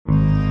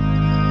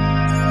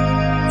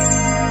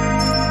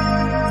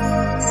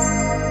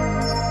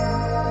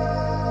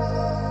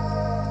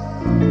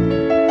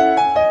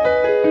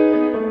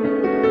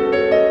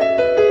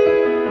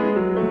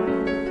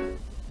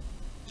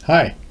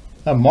Hi,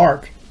 I'm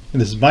Mark,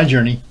 and this is my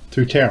journey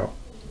through tarot.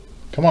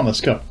 Come on, let's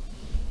go.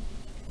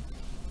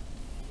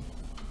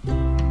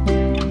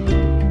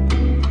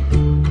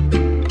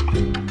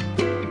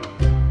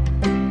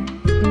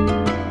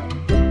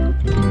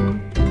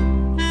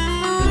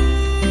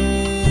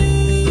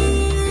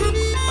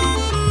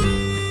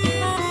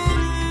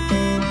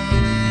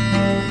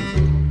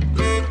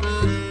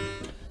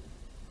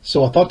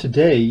 So I thought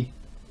today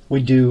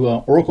we'd do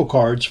oracle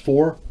cards,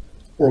 4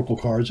 oracle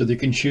cards, so that you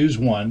can choose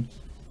one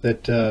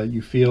that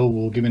you feel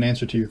will give an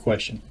answer to your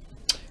question.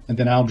 And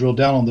then I'll drill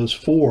down on those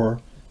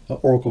 4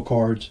 oracle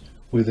cards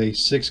with a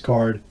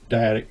 6-card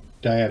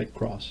dyadic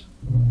cross.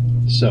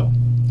 So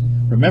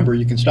remember,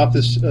 you can stop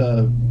this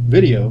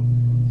video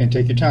and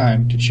take your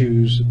time to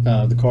choose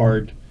the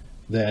card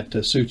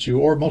that suits you,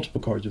 or multiple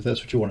cards if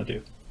that's what you want to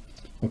do.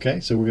 Okay,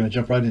 so we're going to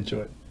jump right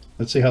into it.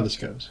 Let's see how this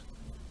goes.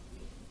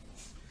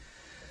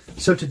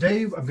 So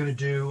today I'm going to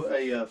do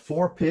a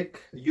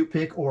 4-pick,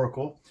 you-pick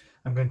oracle.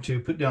 I'm going to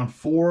put down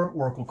 4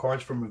 oracle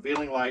cards from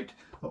Revealing Light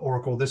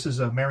Oracle. This is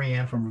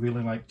Marianne from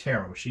Revealing Light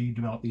Tarot. She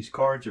developed these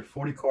cards. They're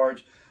 40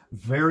 cards,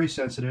 very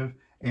sensitive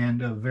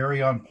and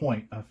very on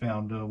point, I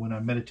found, when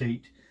I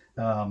meditate.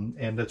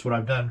 And that's what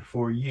I've done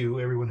for you,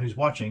 everyone who's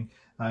watching.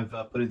 I've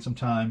put in some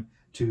time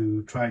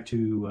to try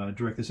to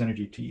direct this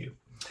energy to you.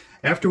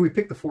 After we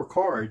pick the 4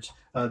 cards,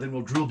 then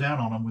we'll drill down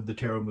on them with the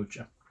Tarot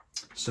Mucha.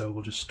 So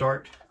we'll just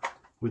start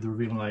with the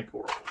Revealing Light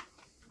Oracle.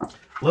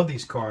 Love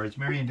these cards.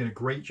 Marianne did a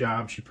great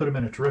job. She put them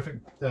in a terrific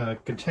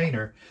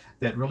container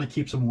that really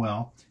keeps them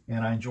well,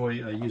 and I enjoy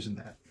using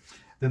that.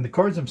 Then the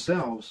cards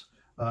themselves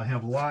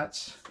have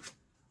lots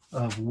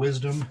of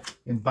wisdom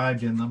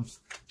imbibed in them,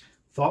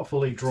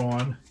 thoughtfully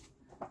drawn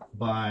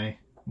by,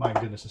 my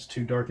goodness, it's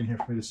too dark in here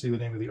for me to see the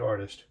name of the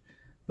artist,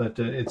 but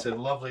it's a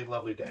lovely,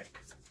 lovely deck.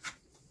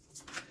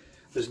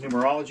 There's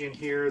numerology in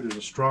here, there's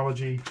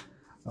astrology,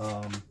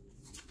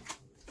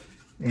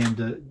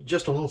 and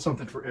just a little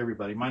something for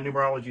everybody. My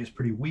numerology is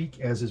pretty weak,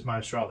 as is my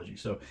astrology.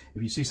 So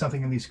if you see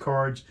something in these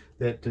cards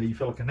that you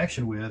feel a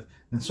connection with,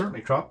 then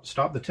certainly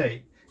stop the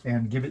tape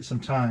and give it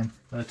some time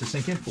to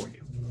sink in for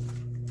you.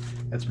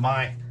 That's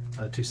my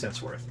 2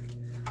 cents worth.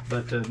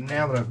 But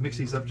now that I've mixed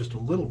these up just a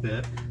little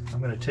bit, I'm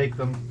going to take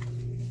them,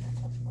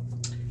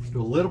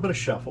 do a little bit of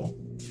shuffle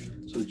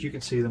so that you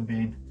can see them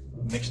being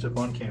mixed up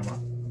on camera.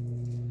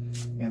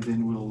 And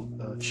then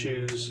we'll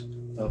choose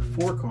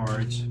 4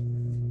 cards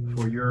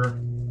for your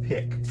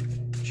pick.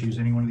 Choose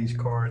any one of these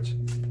cards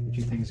that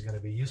you think is going to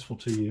be useful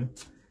to you.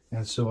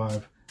 And so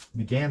I've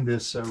began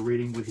this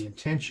reading with the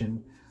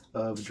intention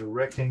of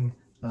directing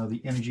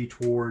the energy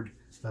toward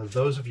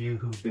those of you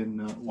who've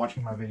been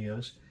watching my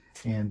videos.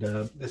 And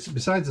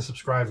besides the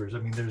subscribers, I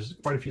mean, there's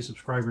quite a few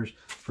subscribers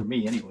for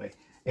me anyway,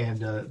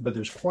 and but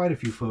there's quite a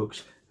few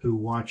folks who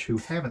watch who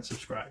haven't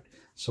subscribed.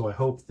 So I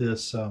hope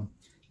this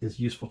is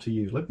useful to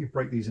you. Let me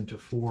break these into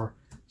 4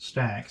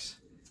 stacks,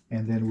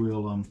 and then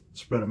we'll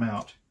spread them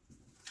out.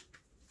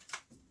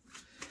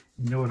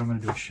 You know what, I'm going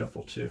to do a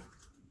shuffle too.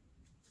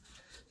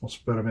 We'll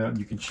spread them out, and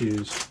you can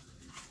choose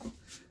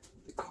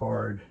the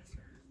card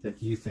that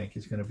you think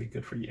is going to be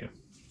good for you.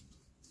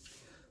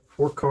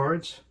 4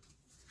 cards.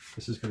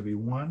 This is going to be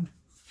 1,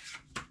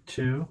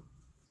 2,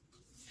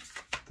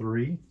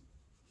 3.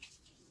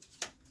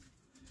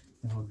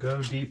 And we'll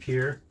go deep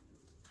here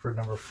for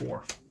number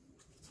 4.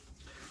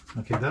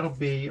 Okay, that'll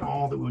be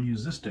all that we'll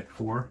use this deck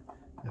for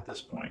at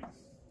this point.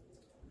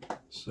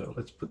 So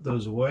let's put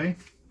those away,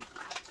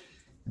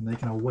 and they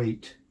can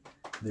await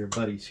their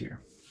buddies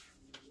here.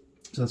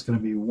 So that's going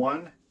to be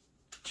 1,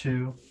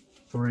 2,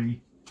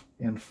 3,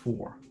 and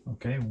 4.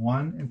 Okay,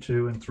 1 and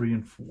 2 and 3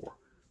 and 4.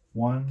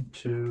 1,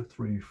 2,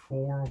 3,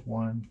 4.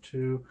 1,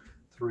 2,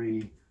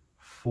 3,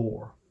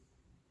 4.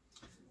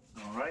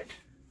 All right.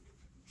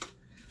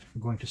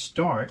 We're going to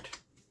start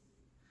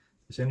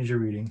this energy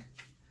reading.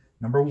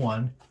 Number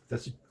 1,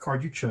 that's the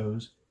card you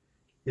chose,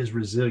 is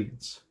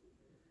resilience.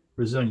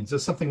 Resilience.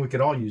 That's something we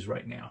could all use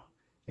right now,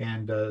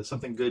 and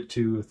something good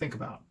to think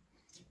about.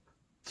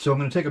 So I'm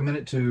going to take a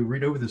minute to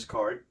read over this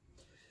card.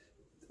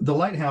 The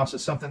lighthouse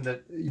is something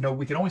that, you know,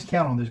 we can always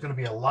count on. There's going to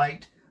be a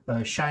light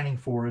shining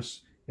for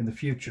us in the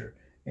future,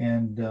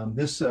 and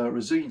this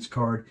resilience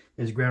card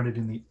is grounded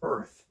in the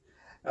earth.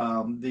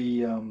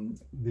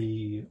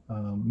 The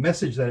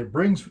message that it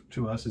brings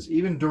to us is,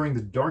 even during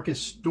the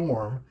darkest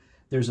storm,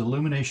 there's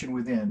illumination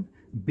within.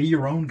 Be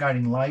your own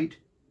guiding light.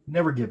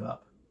 Never give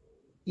up.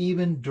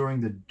 Even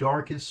during the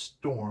darkest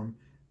storm,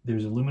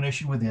 there's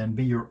illumination within.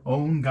 Be your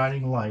own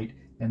guiding light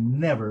and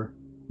never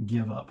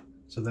give up.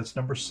 So that's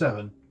number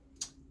 7,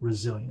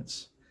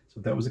 resilience. So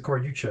if that was the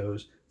card you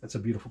chose, that's a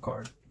beautiful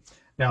card.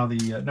 Now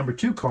the number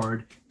 2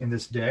 card in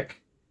this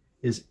deck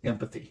is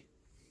empathy.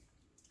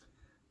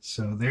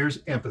 So there's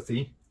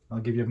empathy. I'll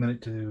give you a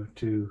minute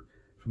to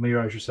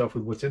familiarize yourself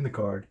with what's in the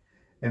card.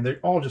 And they're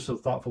all just so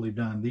thoughtfully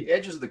done. The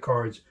edges of the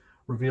cards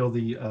reveal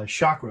the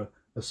chakra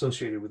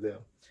associated with them.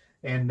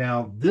 And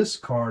now this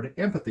card,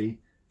 empathy,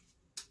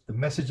 the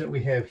message that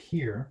we have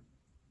here,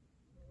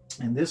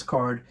 and this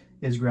card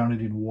is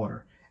grounded in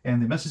water.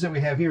 And the message that we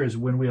have here is,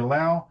 when we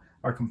allow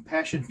our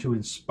compassion to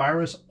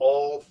inspire us,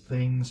 all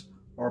things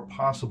are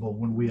possible.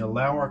 When we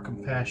allow our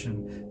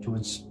compassion to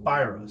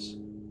inspire us,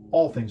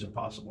 all things are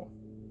possible.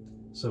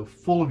 So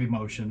full of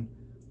emotion,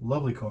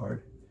 lovely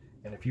card.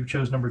 And if you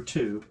chose number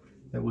 2,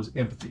 that was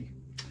empathy.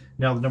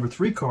 Now the number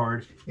 3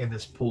 card in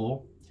this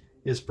pool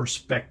is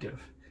perspective.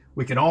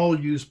 We can all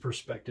use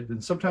perspective,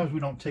 and sometimes we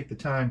don't take the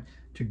time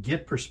to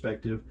get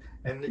perspective.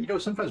 And you know,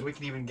 sometimes we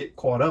can even get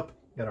caught up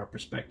in our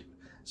perspective.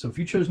 So if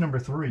you chose number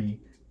 3,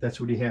 that's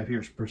what you have here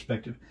is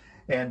perspective.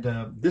 And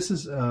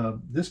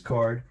this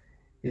card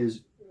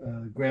is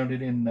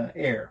grounded in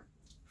air,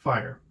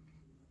 fire.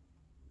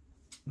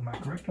 Am I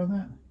correct on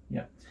that?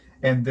 Yeah.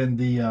 And then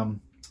the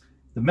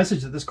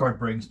message that this card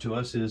brings to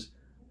us is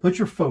put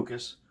your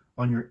focus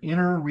on your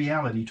inner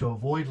reality to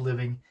avoid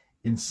living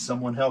in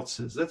someone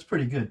else's. That's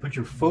pretty good. Put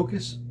your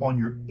focus on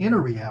your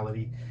inner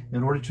reality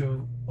in order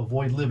to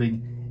avoid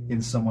living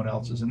in someone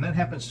else's. And that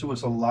happens to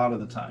us a lot of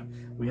the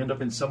time. We end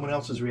up in someone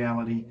else's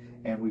reality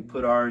and we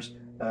put ours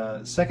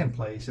second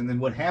place. And then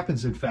what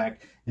happens, in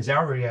fact, is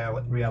our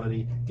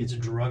reality gets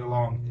drug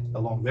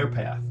along their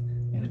path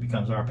and it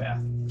becomes our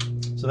path.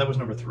 So that was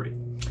number 3.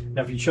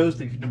 Now, if you chose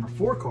the number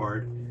 4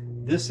 card,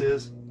 this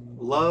is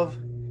Love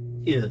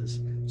Is.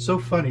 So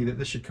funny that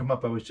this should come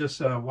up. I was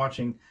just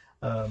watching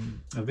a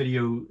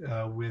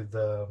video with,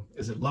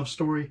 is it Love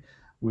Story?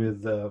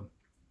 With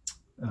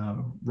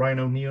Ryan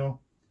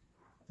O'Neal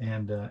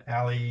and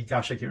Allie,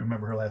 gosh, I can't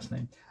remember her last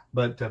name.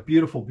 But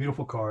beautiful,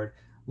 beautiful card.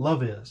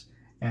 Love Is.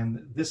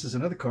 And this is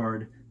another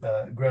card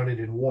grounded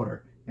in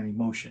water and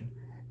emotion.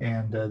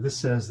 And this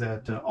says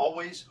that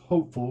always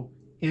hopeful,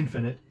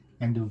 infinite,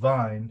 and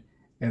divine,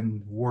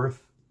 and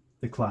worth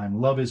the climb.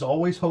 Love is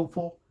always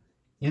hopeful,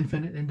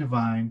 infinite, and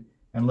divine,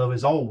 and love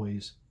is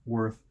always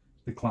worth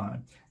the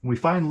climb. And we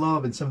find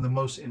love in some of the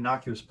most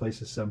innocuous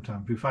places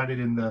sometimes. We find it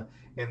in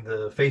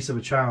the face of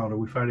a child, or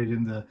we find it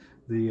in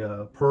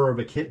the purr of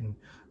a kitten,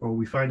 or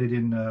we find it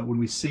in when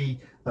we see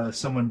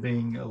someone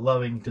being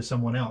loving to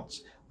someone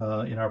else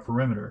in our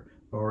perimeter,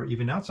 or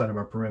even outside of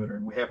our perimeter,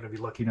 and we happen to be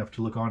lucky enough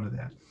to look onto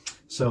that.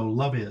 So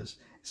love is.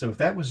 So if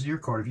that was your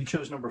card, if you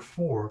chose number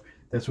 4,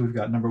 that's what we've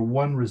got. Number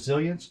 1,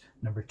 resilience.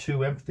 Number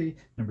 2, empathy.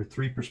 Number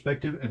 3,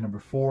 perspective. And number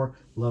 4,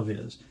 love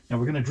is. Now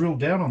we're going to drill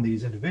down on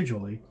these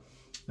individually.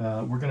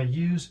 We're going to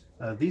use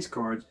these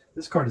cards.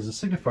 This card is a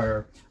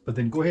signifier, but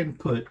then go ahead and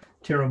put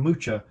Terra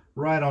Mucha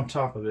right on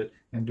top of it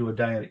and do a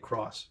dyadic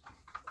cross.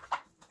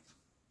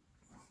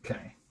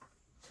 Okay.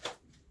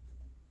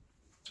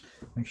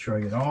 Make sure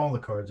I get all the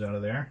cards out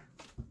of there.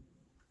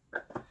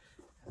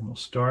 And we'll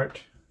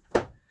start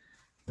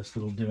this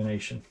little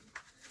divination.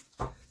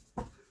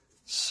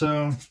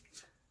 So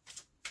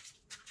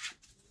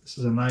this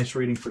is a nice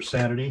reading for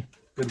Saturday.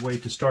 Good way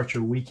to start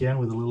your weekend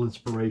with a little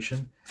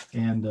inspiration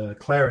and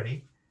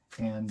clarity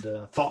and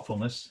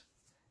thoughtfulness.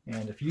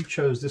 And if you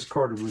chose this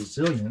card of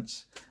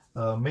resilience,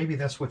 maybe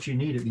that's what you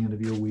need at the end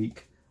of your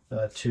week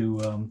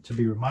to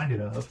be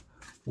reminded of,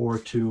 or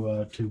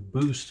to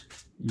boost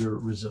your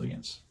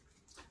resilience.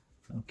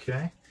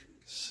 Okay,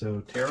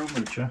 so Terra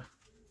Mucha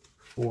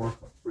for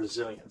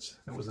resilience.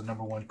 That was the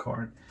number 1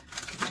 card.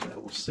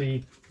 We'll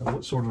see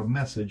what sort of a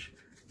message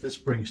this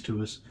brings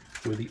to us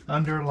with the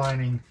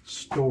underlining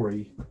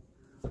story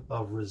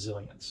of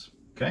resilience.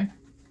 Okay,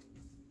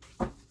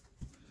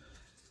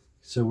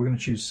 so we're going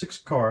to choose 6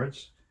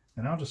 cards,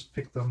 and I'll just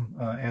pick them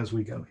as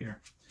we go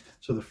here.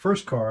 So the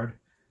first card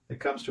that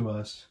comes to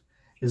us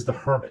is the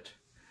Hermit.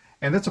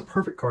 And that's a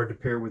perfect card to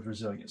pair with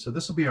resilience. So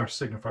this will be our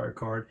signifier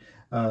card.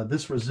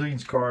 This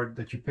resilience card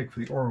that you pick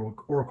for the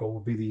oracle will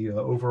be the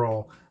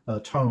overall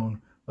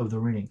tone of the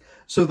reading.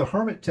 So the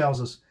Hermit tells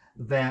us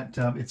that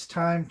it's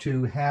time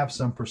to have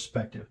some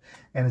perspective.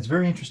 And it's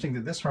very interesting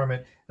that this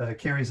Hermit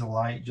carries a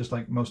light, just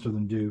like most of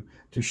them do,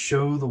 to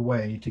show the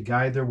way, to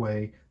guide their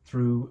way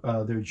through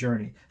their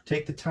journey.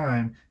 Take the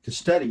time to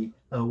study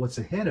what's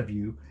ahead of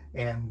you,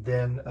 and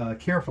then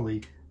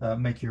carefully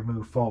make your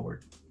move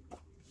forward.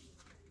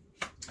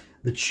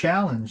 The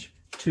challenge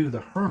to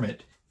the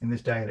Hermit in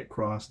this dyadic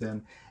cross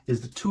then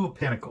is the 2 of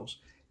Pentacles.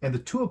 And the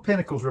 2 of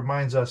Pentacles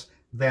reminds us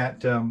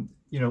that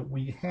you know,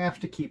 we have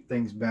to keep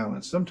things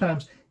balanced.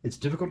 Sometimes it's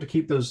difficult to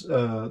keep those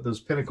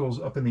pentacles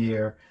up in the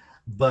air,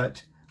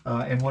 but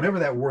and whatever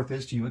that worth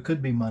is to you, it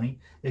could be money,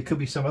 it could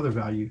be some other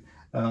value,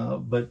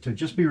 but to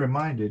just be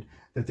reminded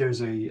that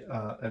there's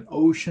an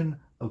ocean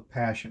of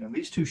passion, and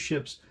these 2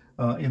 ships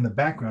in the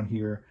background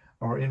here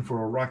are in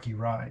for a rocky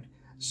ride.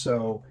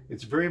 So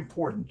it's very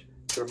important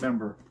to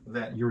remember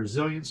that your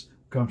resilience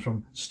comes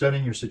from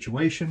studying your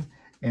situation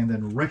and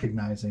then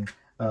recognizing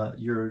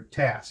your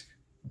task.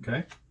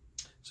 Okay,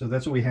 so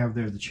that's what we have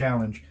there, the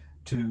challenge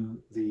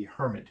to the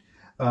Hermit.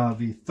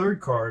 The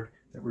third card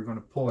that we're going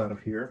to pull out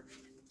of here,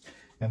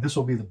 and this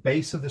will be the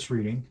base of this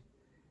reading,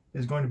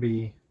 is going to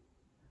be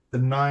the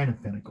 9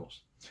 of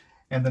Pentacles.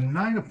 And the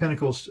 9 of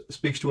Pentacles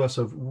speaks to us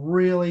of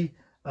really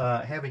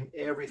having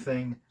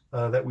everything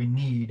that we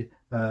need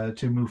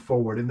to move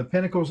forward. And the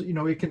Pentacles, you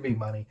know, it can be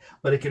money,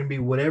 but it can be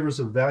whatever's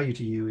of value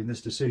to you in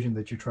this decision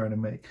that you're trying to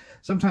make.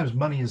 Sometimes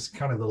money is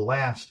kind of the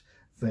last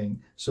thing.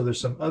 So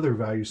there's some other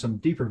value, some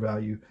deeper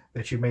value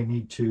that you may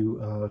need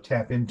to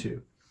tap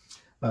into.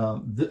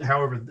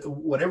 However,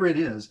 whatever it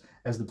is,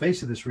 as the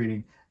base of this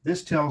reading,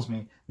 this tells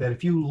me that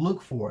if you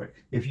look for it,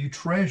 if you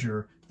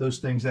treasure those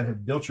things that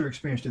have built your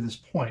experience to this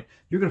point,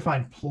 you're going to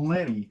find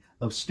plenty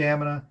of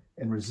stamina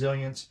and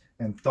resilience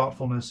and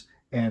thoughtfulness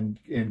and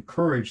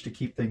courage to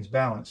keep things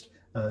balanced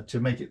to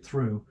make it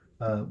through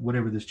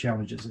whatever this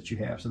challenge is that you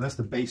have. So that's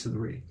the base of the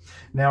reading.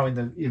 Now, in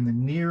the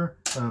near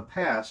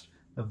past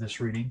of this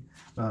reading,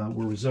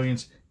 where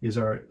resilience is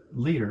our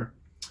leader,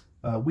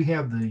 we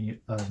have the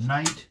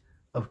Knight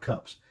of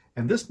Cups.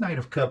 And this Knight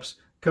of Cups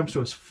comes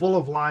to us full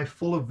of life,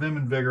 full of vim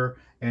and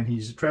vigor, and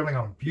he's traveling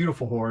on a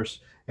beautiful horse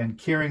and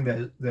carrying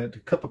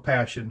that cup of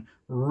passion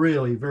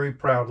really very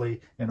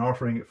proudly and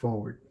offering it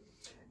forward.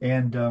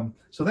 And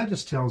so that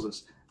just tells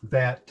us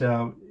that,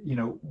 you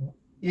know,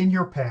 in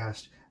your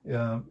past,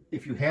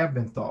 if you have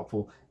been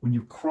thoughtful, when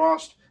you've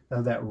crossed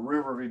that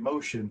river of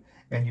emotion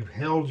and you've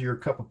held your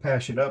cup of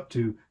passion up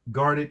to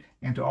guard it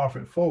and to offer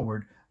it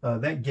forward,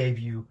 that gave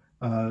you,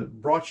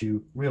 brought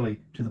you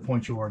really to the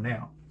point you are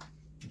now.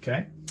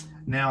 Okay?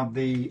 Now,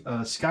 the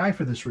sky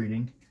for this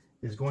reading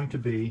is going to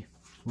be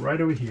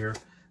right over here.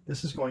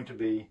 This is going to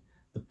be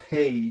the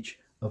Page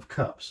of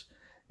Cups.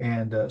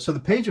 And so the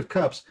Page of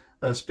Cups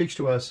speaks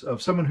to us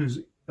of someone who's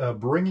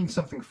bringing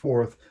something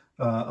forth,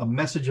 a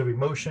message of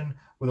emotion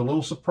with a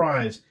little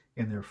surprise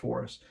in there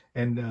for us.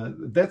 And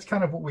that's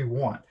kind of what we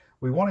want.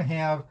 We want to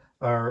have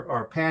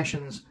our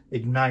passions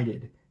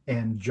ignited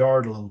and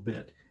jarred a little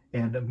bit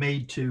and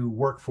made to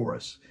work for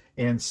us.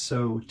 And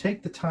so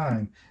take the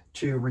time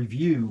to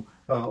review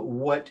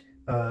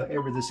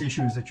whatever this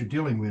issue is that you're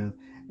dealing with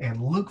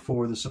and look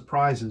for the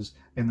surprises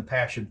and the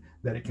passion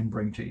that it can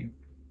bring to you.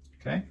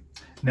 Okay?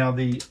 Now,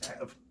 the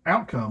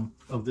outcome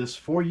of this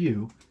for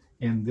you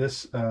in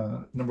this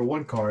number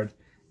 1 card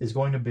is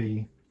going to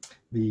be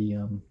the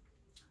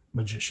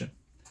Magician.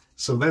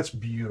 So that's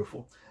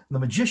beautiful. The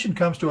Magician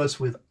comes to us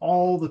with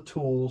all the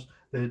tools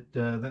that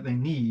they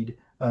need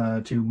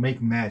to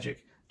make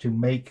magic, to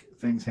make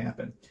things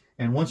happen.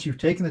 And once you've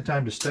taken the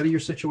time to study your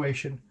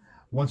situation,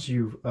 once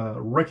you've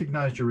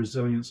recognized your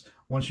resilience,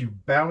 once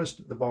you've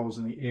balanced the balls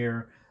in the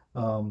air,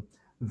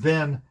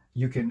 then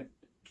you can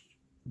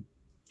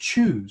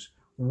choose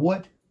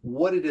what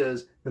it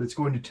is that it's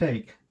going to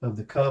take of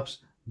the cups,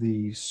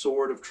 the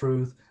sword of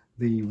truth,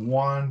 the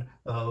wand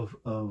of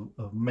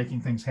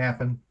making things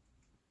happen,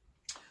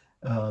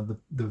 the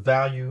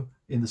value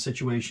in the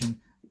situation.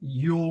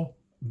 You'll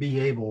be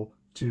able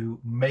to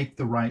make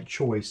the right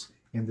choice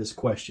in this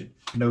question,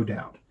 no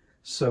doubt.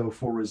 So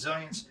for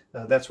resilience,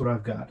 that's what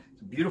I've got.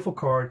 It's a beautiful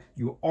card.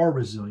 You are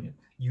resilient.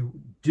 You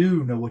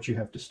do know what you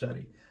have to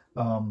study.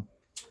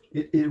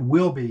 It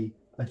will be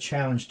a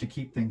challenge to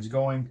keep things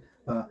going.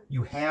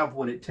 You have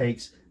what it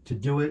takes to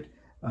do it.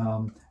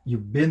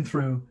 You've been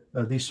through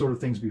these sort of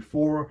things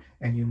before,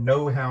 and you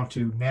know how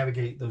to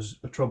navigate those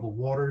troubled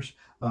waters.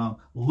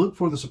 Look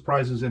for the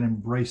surprises and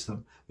embrace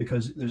them,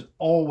 because there's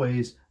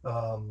always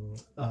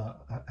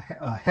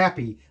a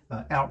happy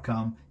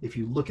outcome if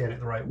you look at it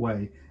the right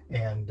way,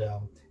 and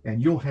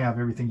you'll have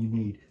everything you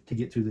need to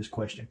get through this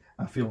question.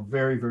 I feel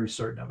very, very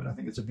certain of it. I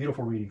think it's a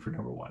beautiful reading for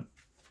number 1.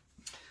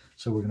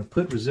 So we're going to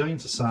put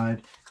resilience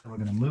aside, and we're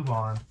going to move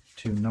on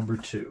to number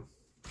 2.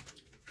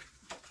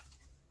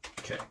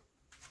 Okay.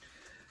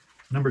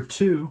 Number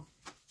 2,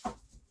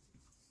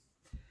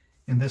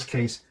 in this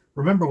case,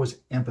 remember, was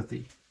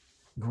empathy.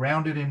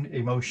 Grounded in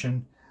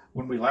emotion.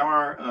 When we allow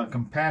our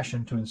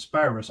compassion to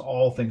inspire us,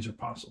 all things are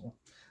possible.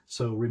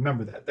 So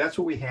remember that. That's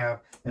what we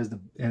have as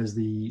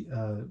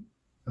the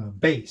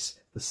base,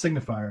 the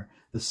signifier,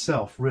 the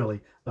self,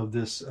 really, of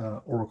this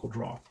oracle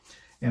draw.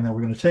 And then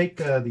we're going to take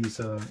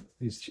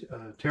these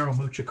Tarot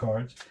Mucha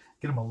cards,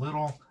 get them a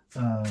little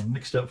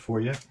mixed up for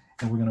you,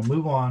 and we're going to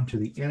move on to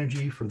the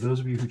energy for those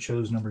of you who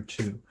chose number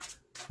 2,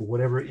 for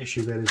whatever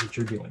issue that is that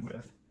you're dealing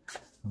with.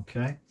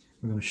 Okay,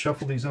 we're going to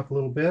shuffle these up a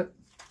little bit,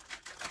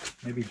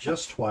 maybe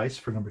just twice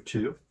for number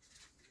 2.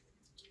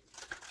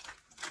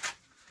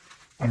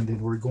 And then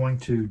we're going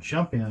to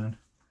jump in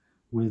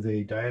with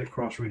a dyadic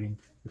cross reading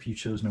if you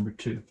chose number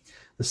 2.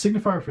 The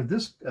signifier for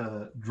this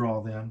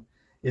draw then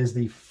is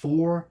the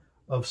 4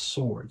 of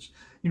Swords.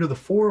 You know, the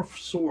 4 of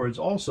Swords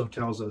also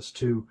tells us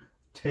to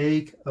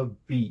take a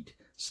beat,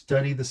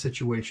 study the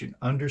situation,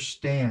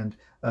 understand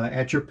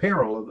at your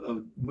peril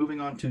of moving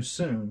on too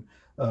soon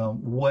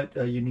what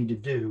you need to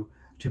do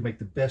to make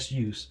the best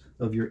use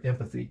of your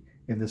empathy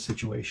in this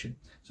situation.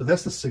 So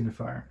that's the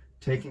signifier,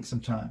 taking some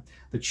time.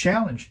 The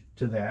challenge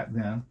to that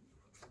then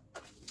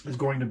is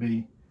going to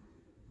be,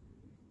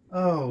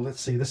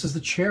 let's see, this is the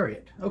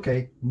Chariot.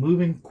 Okay,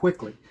 moving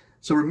quickly.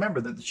 So remember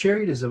that the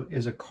Chariot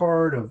is a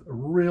card of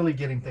really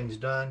getting things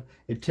done.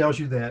 It tells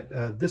you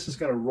that this is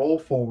going to roll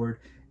forward,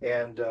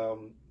 and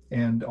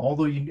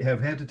although you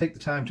have had to take the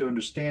time to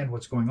understand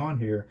what's going on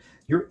here,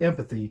 your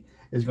empathy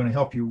is going to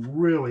help you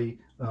really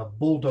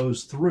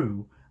bulldoze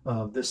through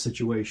this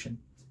situation.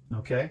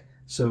 Okay,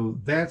 so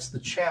that's the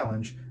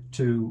challenge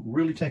to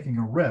really taking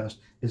a rest,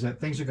 is that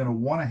things are going to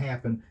want to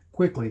happen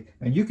quickly,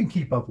 and you can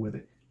keep up with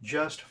it.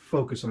 Just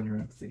focus on your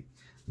empathy.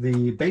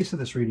 The base of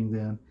this reading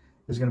then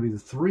is going to be the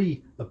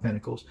Three of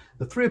Pentacles.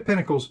 The Three of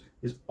Pentacles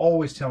is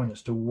always telling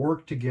us to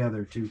work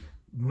together, to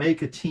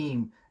make a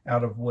team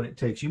out of what it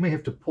takes. You may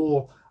have to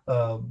pull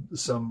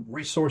some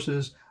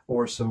resources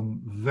or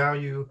some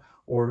value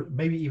or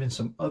maybe even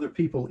some other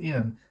people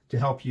in to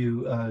help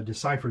you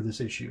decipher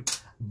this issue,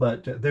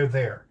 but they're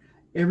there.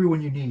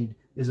 Everyone you need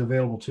is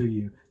available to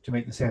you to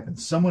make this happen.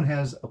 Someone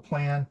has a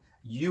plan,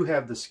 you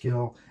have the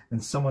skill,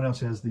 and someone else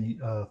has the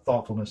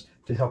thoughtfulness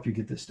to help you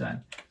get this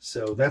done.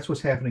 So that's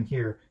what's happening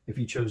here if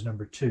you chose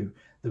number 2.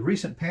 The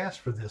recent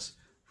past for this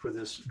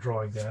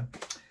drawing then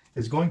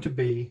is going to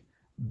be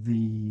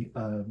the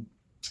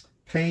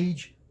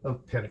Page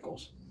of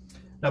Pentacles.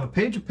 Now the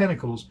Page of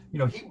Pentacles, you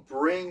know, he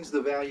brings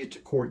the value to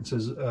court and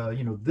says,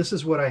 you know, this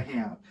is what I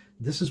have.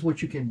 This is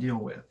what you can deal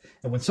with.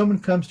 And when someone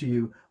comes to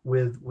you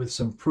with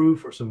some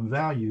proof or some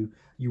value,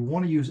 you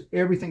want to use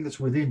everything that's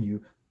within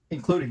you,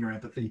 including your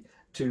empathy,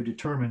 to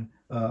determine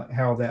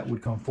how that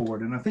would come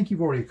forward. And I think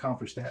you've already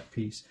accomplished that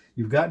piece.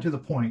 You've gotten to the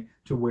point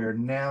to where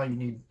now you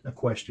need a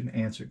question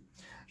answered.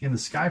 In the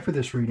sky for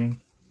this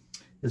reading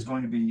is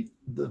going to be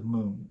the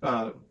moon.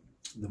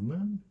 The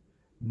moon?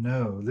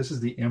 No, this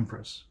is the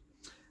Empress.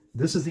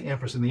 This is the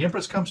Empress, and the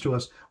Empress comes to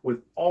us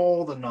with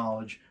all the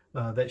knowledge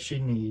that she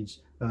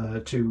needs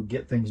to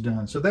get things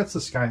done. So that's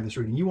the sky of this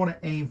reading. You want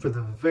to aim for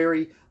the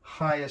very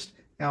highest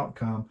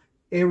outcome,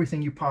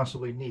 everything you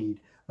possibly need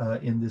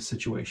in this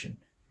situation,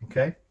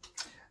 okay?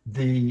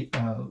 The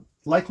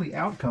likely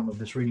outcome of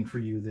this reading for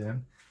you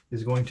then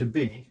is going to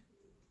be,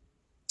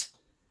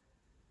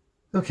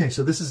 okay,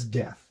 so this is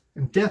death,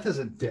 and death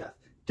isn't death.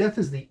 Death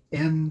is the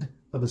end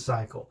of a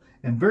cycle,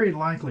 and very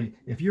likely,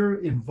 if you're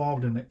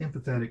involved in an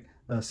empathetic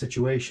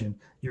situation,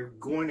 you're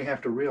going to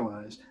have to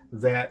realize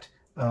that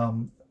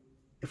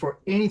for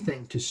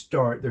anything to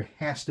start, there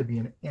has to be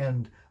an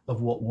end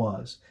of what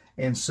was.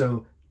 And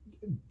so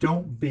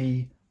don't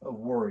be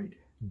worried.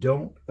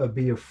 Don't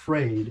be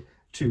afraid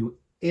to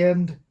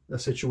end a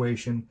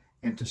situation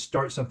and to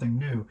start something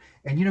new.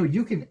 And you know,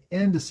 you can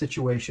end a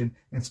situation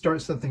and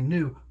start something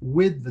new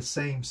with the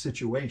same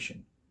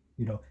situation.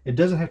 You know, it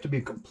doesn't have to be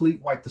a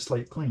complete wipe the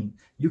slate clean.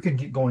 You can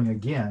get going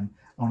again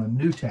on a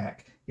new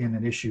tack in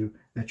an issue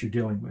that you're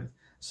dealing with.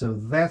 So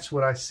that's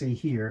what I see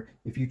here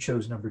if you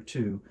chose number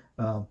 2.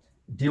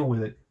 Deal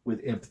with it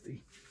with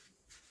empathy.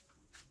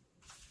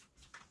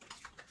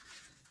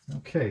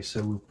 Okay,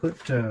 so we'll put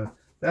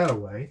that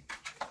away.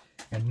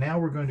 And now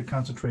we're going to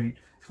concentrate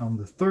on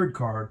the third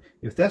card.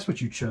 If that's what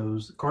you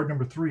chose, card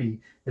number 3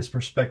 is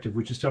perspective,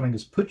 which is telling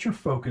us put your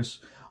focus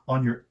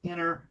on your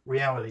inner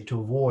reality to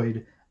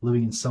avoid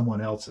living in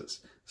someone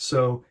else's.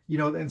 So, you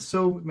know, and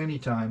so many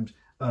times,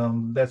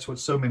 that's what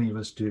so many of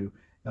us do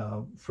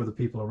for the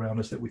people around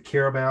us that we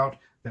care about,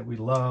 that we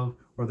love,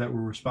 or that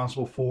we're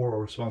responsible for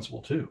or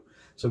responsible to.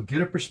 So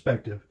get a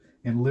perspective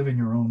and live in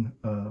your own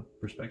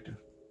perspective.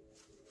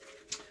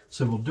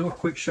 So we'll do a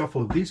quick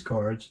shuffle of these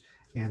cards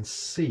and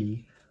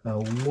see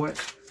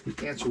what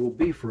the answer will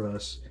be for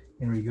us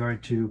in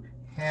regard to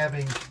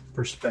having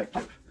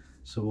perspective.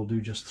 So we'll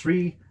do just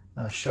 3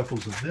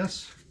 shuffles of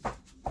this.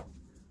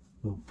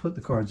 We'll put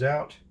the cards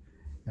out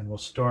and we'll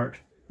start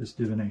this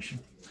divination.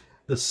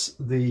 The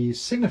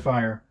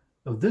signifier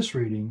of this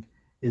reading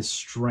is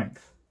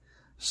strength.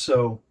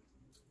 So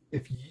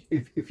if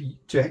you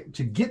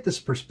to get this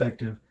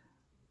perspective,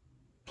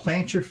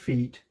 plant your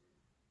feet,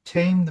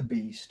 tame the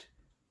beast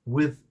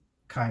with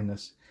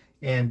kindness,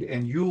 and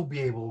you'll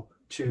be able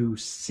to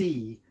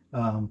see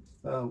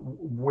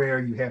where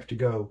you have to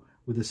go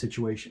with the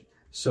situation.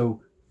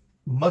 So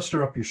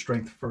muster up your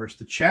strength first.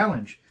 The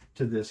challenge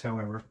to this,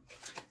 however,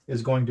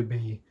 is going to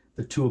be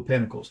the Two of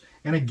Pentacles.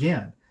 And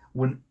again,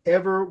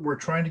 whenever we're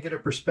trying to get a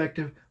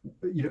perspective,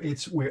 you know,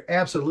 we're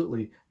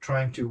absolutely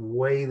trying to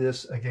weigh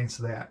this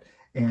against that.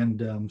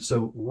 And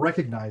so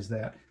recognize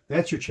that.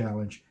 That's your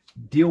challenge.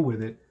 Deal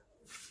with it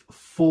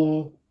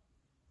full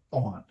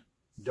on.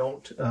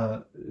 Don't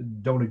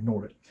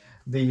ignore it.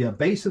 The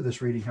base of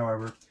this reading,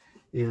 however,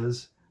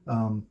 is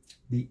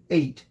the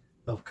 8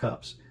 of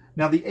Cups.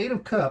 Now, the 8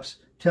 of Cups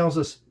tells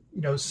us,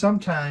 you know,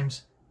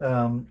 sometimes,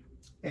 and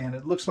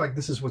it looks like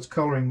this is what's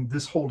coloring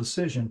this whole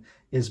decision,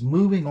 is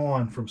moving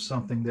on from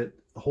something that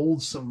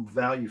holds some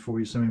value for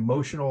you, some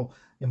emotional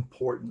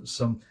importance,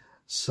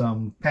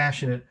 some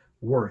passionate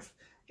worth.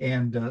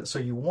 And so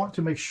you want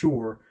to make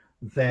sure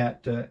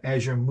that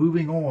as you're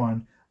moving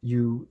on,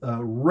 you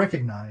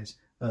recognize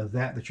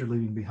that you're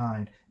leaving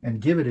behind and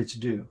give it its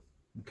due.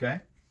 Okay?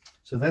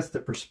 So that's the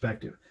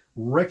perspective.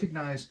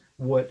 Recognize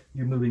what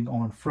you're moving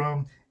on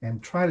from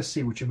and try to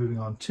see what you're moving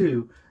on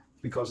to,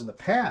 because in the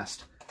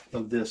past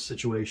of this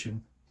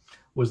situation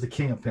was the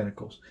King of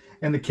Pentacles.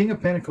 And the King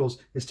of Pentacles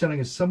is telling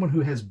us someone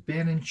who has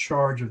been in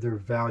charge of their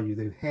value.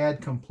 They've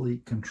had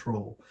complete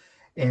control.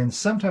 And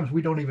sometimes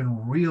we don't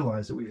even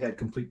realize that we've had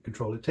complete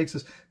control. It takes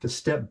us to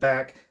step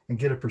back and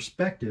get a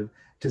perspective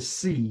to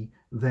see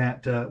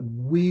that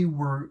we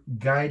were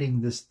guiding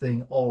this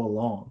thing all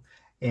along.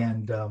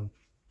 And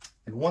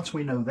once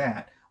we know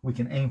that, we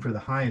can aim for the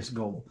highest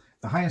goal.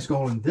 The highest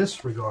goal in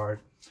this regard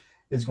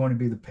is going to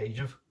be the Page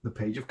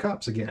of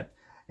Cups again.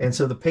 And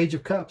so the Page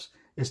of Cups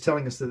is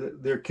telling us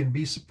that there can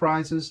be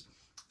surprises.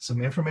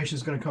 Some information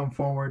is going to come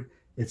forward.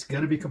 It's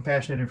going to be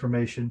compassionate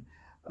information,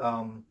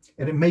 and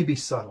it may be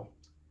subtle,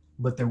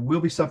 but there will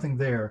be something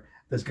there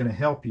that's going to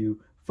help you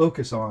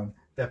focus on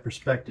that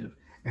perspective.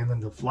 And then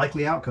the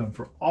likely outcome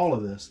for all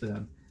of this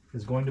then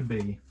is going to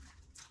be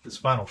this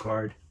final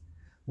card,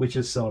 which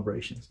is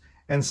Celebrations.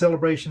 And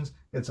Celebrations,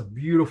 it's a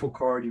beautiful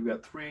card. You've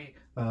got three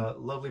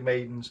lovely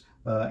maidens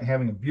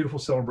having a beautiful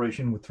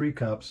celebration with 3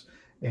 cups.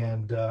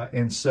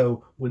 And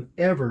so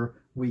whenever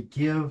we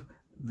give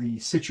the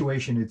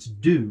situation its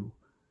due,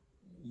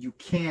 you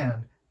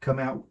can come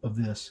out of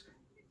this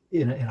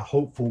in a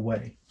hopeful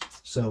way.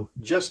 So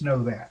just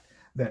know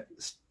that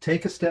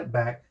take a step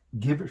back,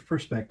 give it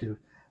perspective,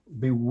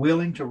 be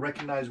willing to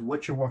recognize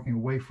what you're walking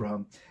away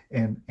from,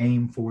 and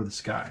aim for the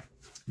sky.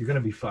 You're going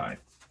to be fine.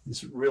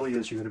 This really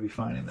is, you're going to be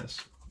fine in this.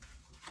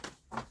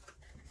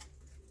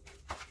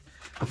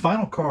 The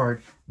final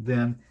card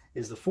then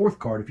is the 4th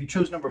card. If you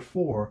chose number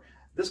 4,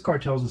 this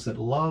card tells us that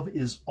love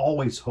is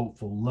always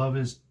hopeful. Love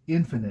is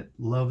infinite.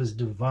 Love is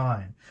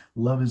divine.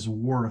 Love is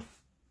worth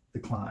the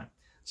climb.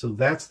 So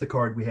that's the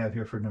card we have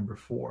here for number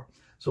 4.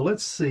 So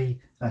let's see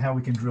how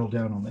we can drill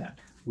down on that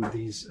with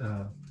these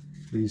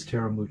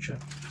Terra Mucha.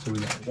 So we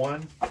got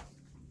 1.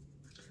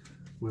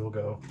 We'll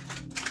go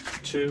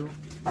 2.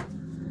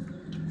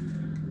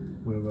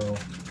 We'll go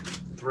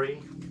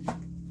 3.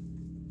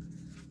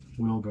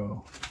 We'll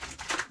go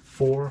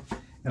 4.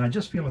 And I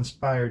just feel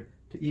inspired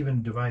to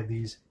even divide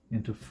these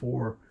into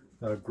 4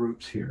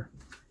 groups here.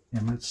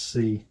 And let's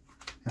see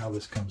how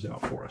this comes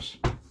out for us.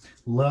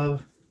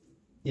 Love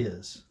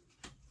is.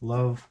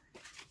 Love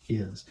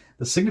is.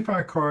 The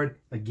signifier card,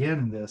 again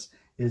in this,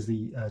 is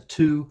the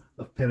 2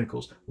 of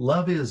Pentacles.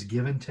 Love is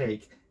give and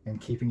take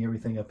and keeping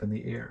everything up in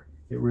the air.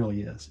 It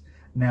really is.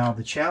 Now,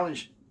 the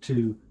challenge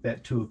to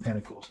that 2 of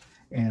Pentacles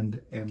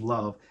and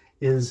love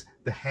is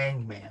the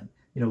Hangman.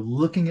 You know,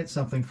 looking at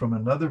something from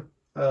another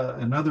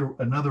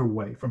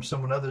way, from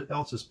someone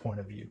else's point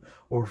of view,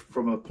 or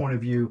from a point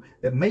of view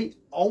that may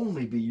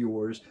only be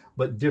yours,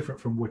 but different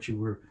from what you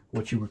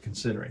were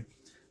considering.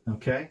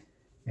 Okay,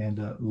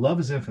 and love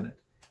is infinite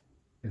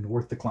and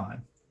worth the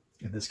climb,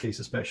 in this case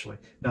especially.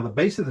 Now, the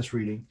base of this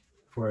reading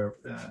for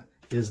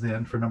is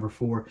then for number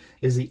 4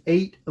 is the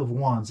 8 of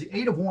Wands. The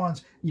 8 of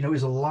Wands, you know,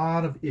 is a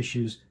lot of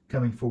issues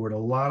coming forward, a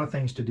lot of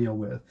things to deal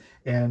with,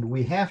 and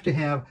we have to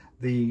have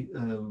the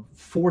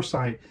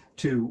foresight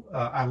to.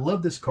 I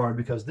love this card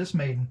because this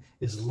maiden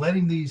is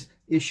letting these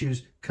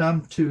issues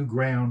come to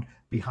ground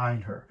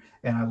behind her,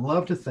 and I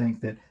love to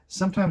think that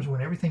sometimes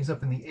when everything's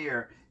up in the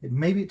air,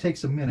 maybe it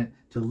takes a minute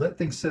to let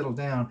things settle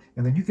down,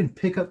 and then you can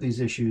pick up these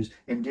issues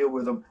and deal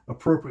with them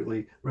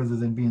appropriately rather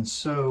than being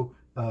so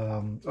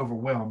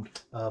overwhelmed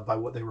by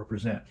what they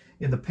represent.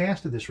 In the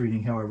past of this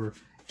reading, however,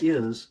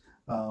 is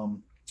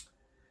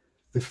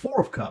the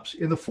 4 of Cups.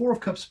 And the 4 of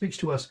Cups speaks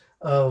to us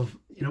of,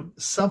 you know,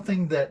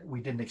 something that we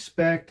didn't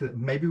expect, that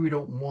maybe we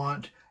don't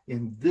want.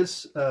 In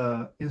this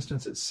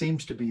instance, it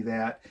seems to be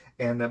that,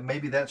 and that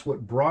maybe that's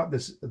what brought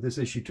this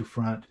issue to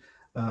front.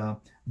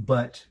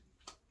 But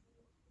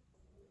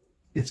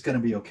it's going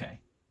to be okay.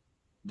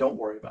 Don't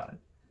worry about it.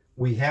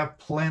 We have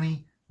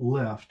plenty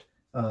left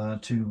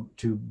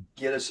to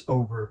get us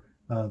over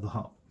the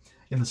hump.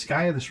 In the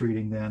sky of this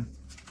reading, then,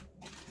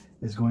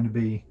 is going to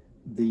be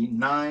the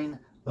 9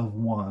 of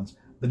Wands.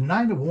 The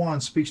 9 of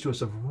Wands speaks to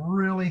us of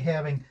really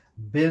having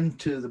been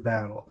to the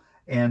battle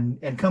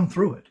and come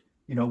through it.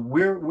 You know,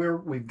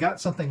 we've got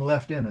something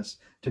left in us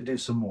to do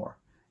some more.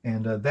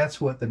 And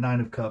that's what the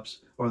 9 of Cups,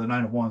 or the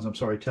 9 of Wands, I'm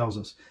sorry, tells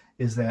us,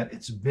 is that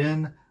it's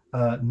been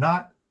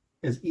not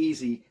as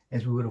easy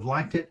as we would have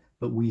liked it,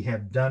 but we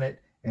have done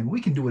it, and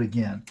we can do it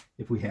again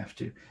if we have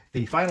to.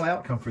 The final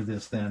outcome for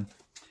this, then,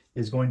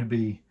 is going to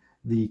be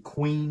the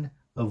Queen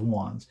of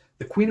Wands.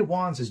 The Queen of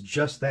Wands is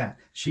just that.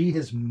 She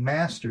has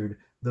mastered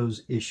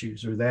those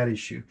issues, or that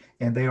issue,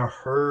 and they are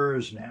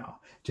hers now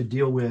to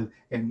deal with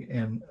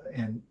and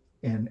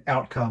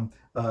outcome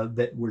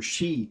that where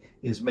she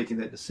is making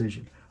that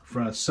decision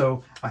for us.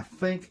 So I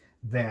think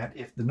that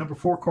if the number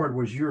 4 card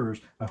was yours,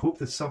 I hope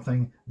that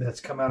something that's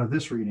come out of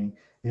this reading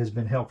has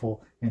been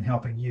helpful in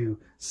helping you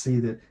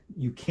see that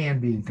you can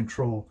be in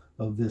control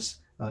of this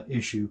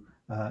issue.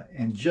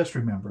 And just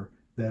remember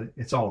that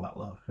it's all about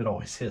love. It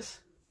always is.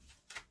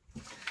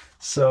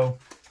 So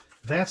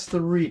that's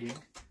the reading,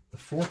 the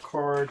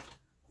 4-card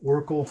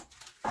Oracle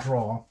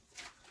draw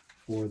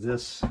for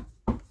this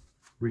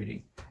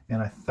reading.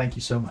 And I thank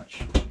you so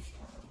much.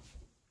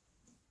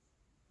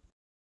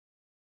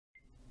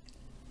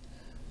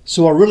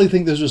 So I really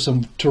think those are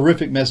some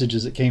terrific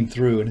messages that came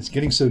through, and it's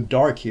getting so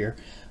dark here,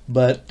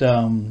 but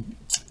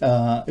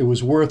it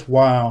was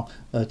worthwhile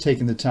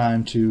taking the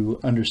time to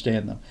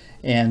understand them.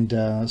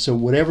 And so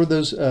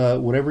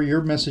whatever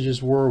your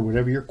messages were,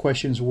 whatever your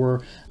questions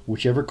were,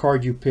 whichever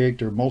card you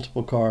picked or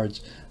multiple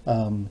cards,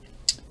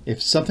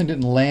 if something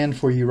didn't land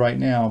for you right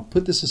now,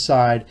 put this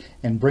aside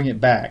and bring it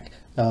back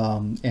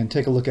and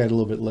take a look at it a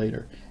little bit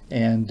later.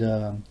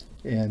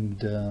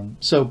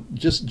 So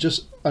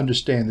just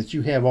understand that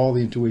you have all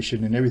the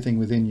intuition and everything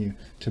within you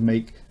to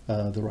make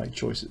the right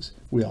choices.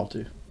 We all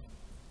do.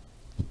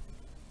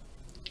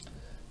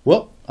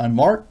 Well, I'm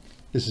Mark.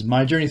 This is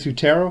my journey through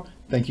tarot.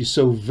 Thank you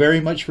so very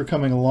much for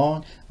coming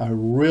along. I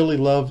really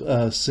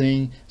love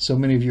seeing so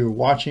many of you are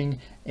watching,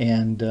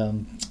 and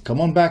come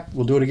on back.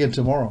 We'll do it again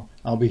tomorrow.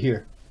 I'll be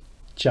here.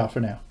 Ciao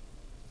for now.